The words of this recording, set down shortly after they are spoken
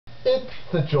It's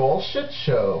the Joel Shit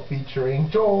Show, featuring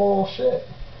Joel Shit.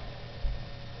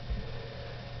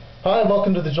 Hi, and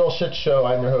welcome to the Joel Shit Show.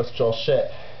 I'm your host, Joel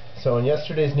Shit. So in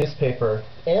yesterday's newspaper,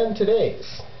 and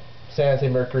today's San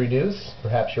Jose Mercury News,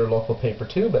 perhaps your local paper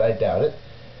too, but I doubt it,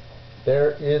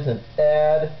 there is an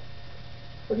ad.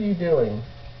 What are you doing?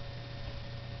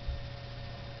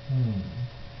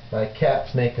 My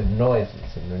cat's making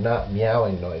noises, and they're not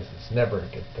meowing noises. Never a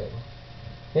good thing.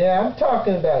 Yeah, I'm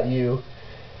talking about you.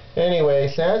 Anyway,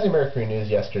 San Jose Mercury News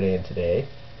yesterday and today.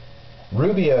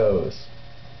 Rubios.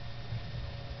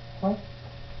 What?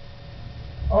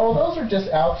 Oh, those are just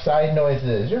outside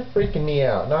noises. You're freaking me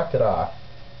out. Knock it off.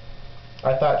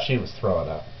 I thought she was throwing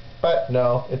up. But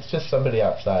no, it's just somebody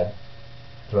outside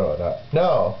throwing up.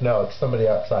 No, it's somebody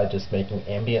outside just making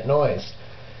ambient noise.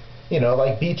 You know,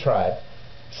 like B-Tribe.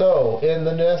 So, in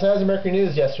the San Jose Mercury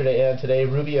News yesterday and today,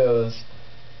 Rubio's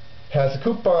has a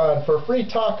coupon for free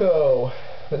taco.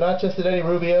 But not just at any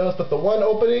Rubio's, but the one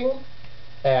opening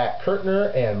at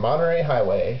Kirtner and Monterey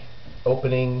Highway.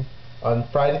 Opening on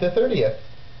Friday the 30th.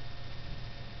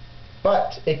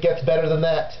 But it gets better than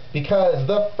that, because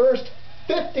the first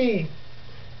 50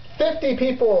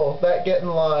 people that get in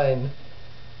line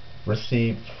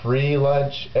receive free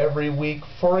lunch every week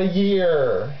for a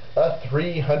year. A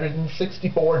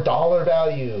 $364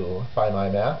 value, by my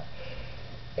math.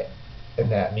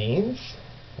 And that means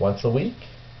once a week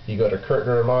you go to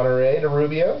Kirtner and Monterey to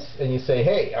Rubio's and you say,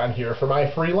 hey, I'm here for my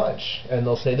free lunch. And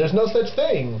they'll say, there's no such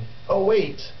thing. Oh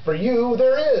wait, for you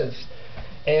there is.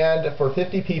 And for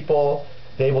 50 people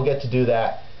they will get to do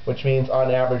that, which means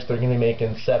on average they're going to be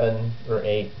making 7 or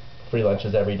 8 free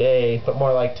lunches every day, but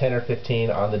more like 10 or 15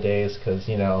 on the days, because,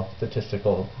 you know,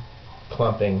 statistical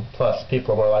clumping, plus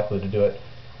people are more likely to do it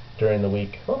during the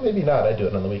week. Well, maybe not. I do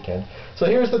it on the weekend. So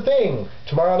here's the thing.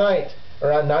 Tomorrow night,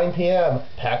 around 9 p.m.,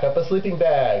 pack up a sleeping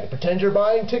bag, pretend you're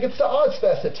buying tickets to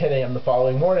Ozfest at 10 a.m. the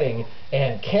following morning,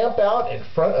 and camp out in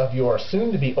front of your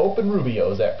soon-to-be open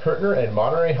Rubio's at Kirtner and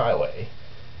Monterey Highway.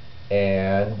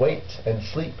 And wait and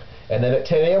sleep. And then at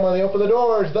 10 a.m. when they open the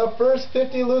doors, the first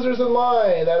 50 losers in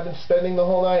line that have been spending the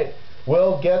whole night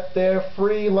will get their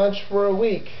free lunch for a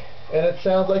week. And it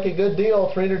sounds like a good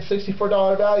deal,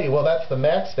 $364 value. Well, that's the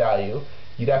max value.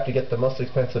 You'd have to get the most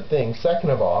expensive thing. Second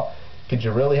of all, could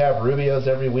you really have Rubio's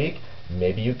every week?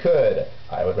 Maybe you could.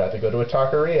 I would rather go to a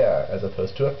taqueria as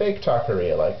opposed to a fake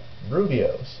taqueria like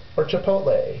Rubio's or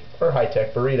Chipotle or High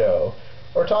Tech Burrito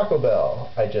or Taco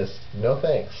Bell. No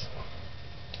thanks.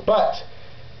 But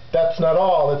that's not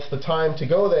all. It's the time to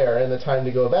go there and the time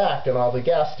to go back and all the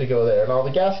gas to go there and all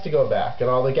the gas to go back and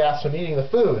all the gas from eating the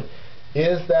food.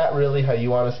 Is that really how you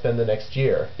want to spend the next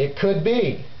year? It could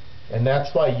be. And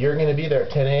that's why you're going to be there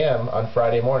at 10 a.m. on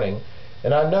Friday morning.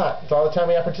 And I'm not. That's all the time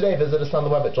we have for today. Visit us on the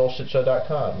web at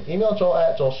joelshitshow.com. Email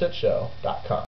joel@joelshitshow.com.